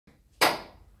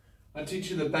I teach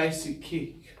you the basic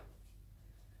kick.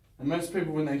 And most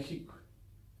people when they kick,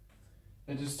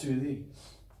 they just do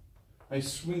this. They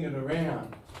swing it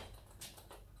around.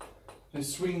 They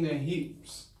swing their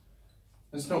hips.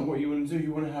 That's not what you want to do.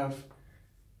 You want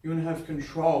to have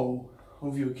control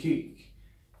of your kick.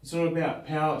 It's not about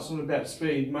power, it's not about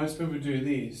speed. Most people do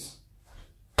this,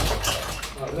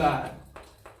 like that.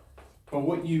 But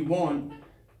what you want,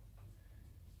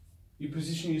 you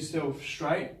position yourself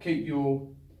straight, keep your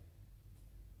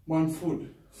 1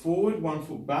 foot forward, 1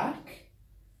 foot back.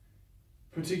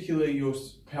 Particularly your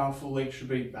powerful leg should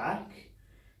be back.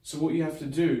 So what you have to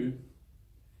do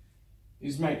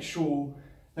is make sure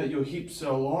that your hips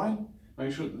are aligned,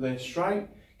 make sure that they're straight,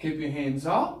 keep your hands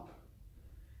up.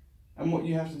 And what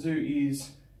you have to do is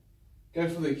go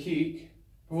for the kick.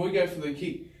 Before you go for the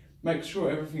kick, make sure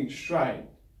everything's straight.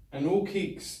 And all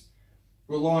kicks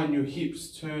rely on your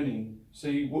hips turning.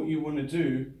 So what you want to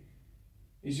do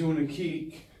is you want to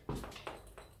kick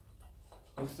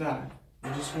like that.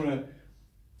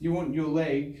 You want your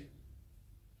leg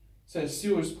so as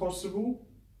still as possible,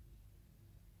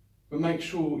 but make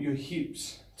sure your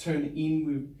hips turn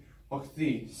inward like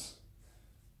this,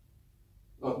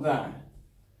 like that.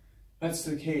 That's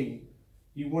the key.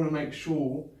 You want to make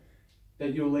sure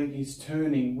that your leg is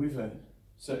turning with it.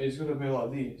 So it's got to be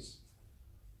like this,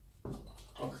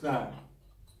 like that,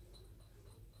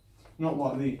 not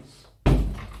like this.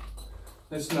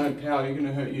 That's no power, you're going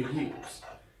to hurt your hips.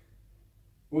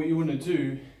 What you want to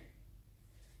do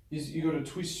is you got to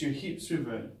twist your hips with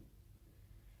it,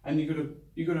 and you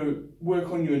got to work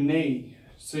on your knee.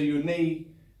 So your knee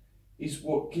is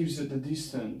what gives it the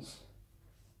distance.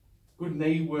 Good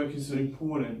knee work is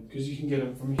important because you can get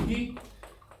it from here,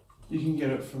 you can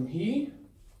get it from here,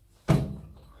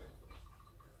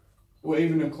 or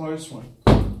even a close one.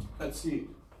 That's it.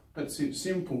 That's it.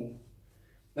 Simple.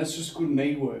 That's just good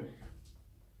knee work.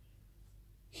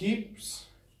 Hips.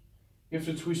 You have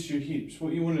to twist your hips.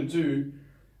 What you want to do,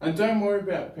 and don't worry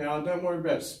about power, don't worry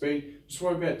about speed, just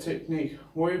worry about technique.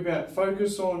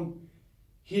 Focus on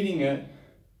hitting it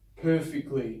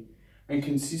perfectly and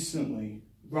consistently,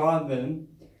 rather than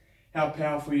how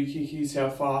powerful your kick is, how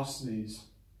fast it is.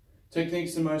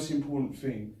 Technique's the most important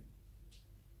thing.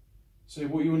 So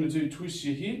what you want to do, twist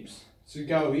your hips, so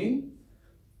go in,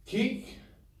 kick,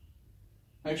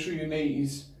 make sure your knee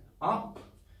is up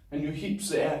and your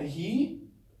hips are out here.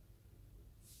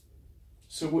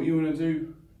 So what you want to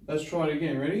do, let's try it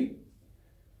again, ready?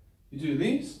 You do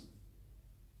this,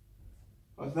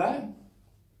 like that.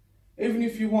 Even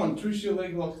if you want, twist your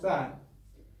leg like that.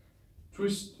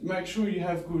 Twist, make sure you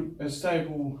have a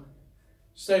stable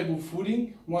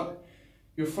footing.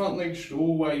 Your front leg should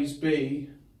always be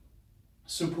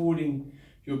supporting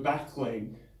your back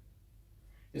leg.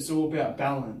 It's all about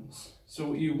balance. So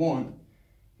what you want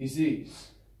is this.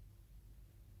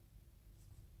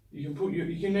 You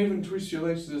can even twist your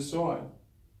legs to the side.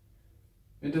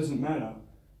 It doesn't matter.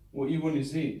 What you want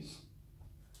is this.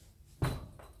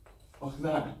 Like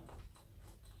that.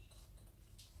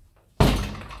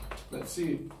 That's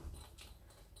it.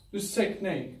 Just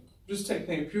technique. Just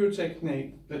technique. Pure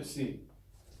technique. That's it.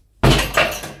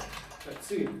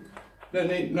 That's it. Don't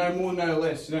need no more, no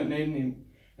less. You don't need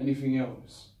anything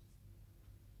else.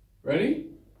 Ready?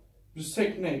 Just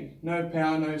technique. No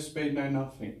power, no speed, no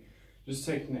nothing. Just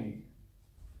technique.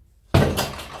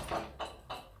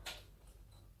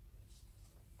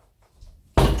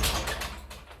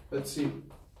 That's it.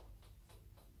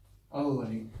 Other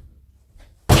leg.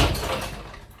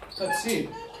 That's it.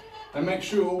 And make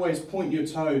sure you always point your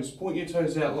toes. Point your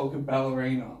toes out like a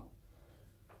ballerina.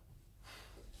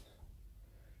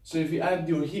 So if you add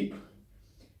your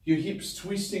hips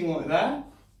twisting like that,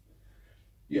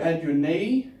 you add your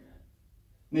knee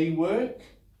work,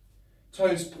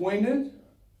 toes pointed,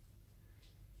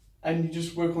 and you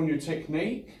just work on your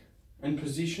technique and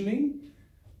positioning.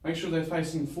 Make sure they're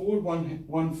facing forward,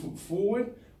 one foot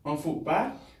forward, 1 foot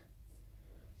back.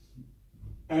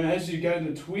 And as you go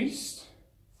to twist,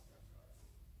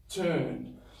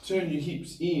 turn your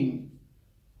hips in.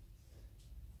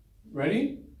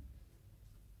 Ready?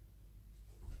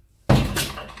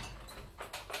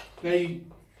 Now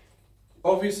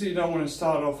obviously you don't want to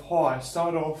start off high,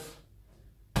 start off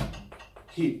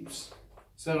hips.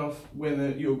 Start off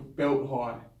where your belt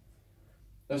high.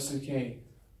 That's the key.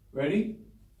 Ready?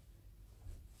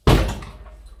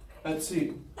 That's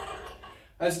it.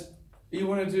 As you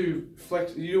want to do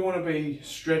you don't want to be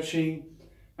stretching.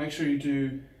 Make sure you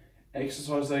do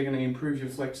exercises that are going to improve your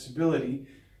flexibility,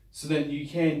 so that you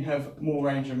can have more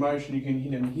range of motion. You can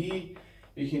hit them here,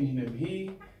 you can hit them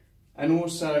here, and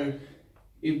also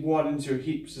it widens your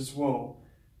hips as well.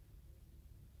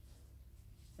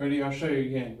 Ready? I'll show you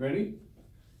again. Ready?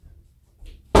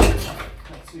 That's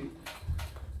it.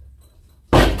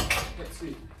 That's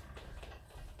it.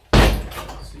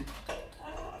 That's it.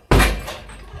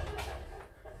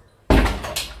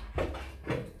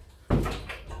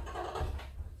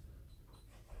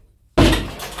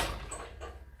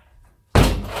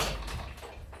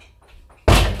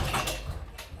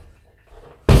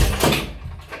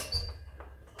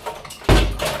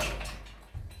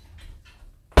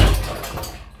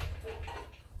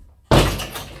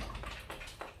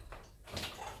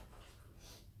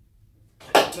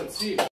 That's it.